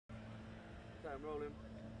I'm rolling.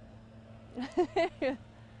 You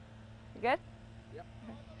good? Yep.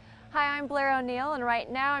 Hi, I'm Blair O'Neal, and right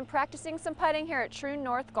now I'm practicing some putting here at True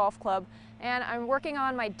North Golf Club, and I'm working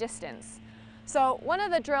on my distance. So one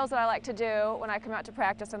of the drills that I like to do when I come out to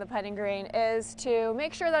practice on the putting green is to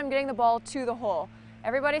make sure that I'm getting the ball to the hole.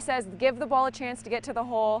 Everybody says give the ball a chance to get to the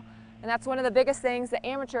hole, and that's one of the biggest things that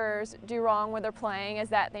amateurs do wrong when they're playing, is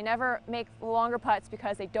that they never make longer putts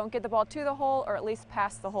because they don't get the ball to the hole or at least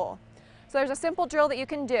past the hole. So there's a simple drill that you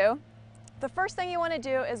can do. The first thing you want to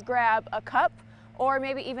do is grab a cup or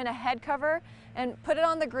maybe even a head cover and put it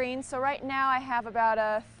on the green. So right now I have about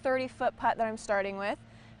a 30-foot putt that I'm starting with,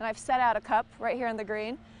 and I've set out a cup right here on the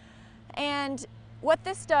green. And what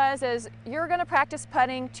this does is you're going to practice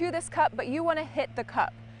putting to this cup, but you want to hit the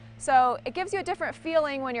cup. So it gives you a different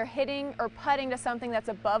feeling when you're hitting or putting to something that's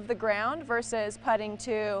above the ground versus putting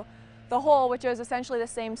to the hole, which is essentially the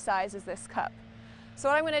same size as this cup. So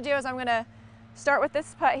what I'm going to do is I'm going to start with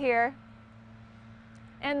this putt here,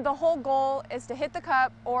 and the whole goal is to hit the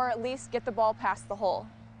cup or at least get the ball past the hole.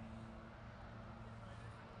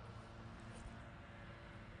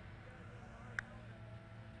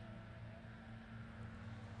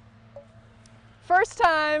 First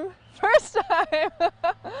time, first time.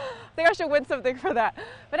 I think I should win something for that.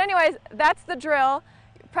 But anyways, that's the drill.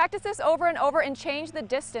 Practice this over and over and change the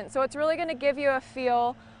distance. So it's really going to give you a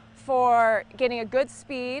feel for getting a good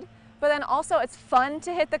speed, but then also it's fun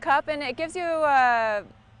to hit the cup, and it gives you,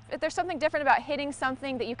 there's something different about hitting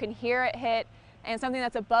something that you can hear it hit and something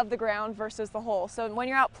that's above the ground versus the hole. So when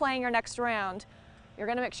you're out playing your next round, you're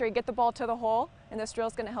going to make sure you get the ball to the hole, and this drill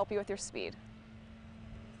is going to help you with your speed.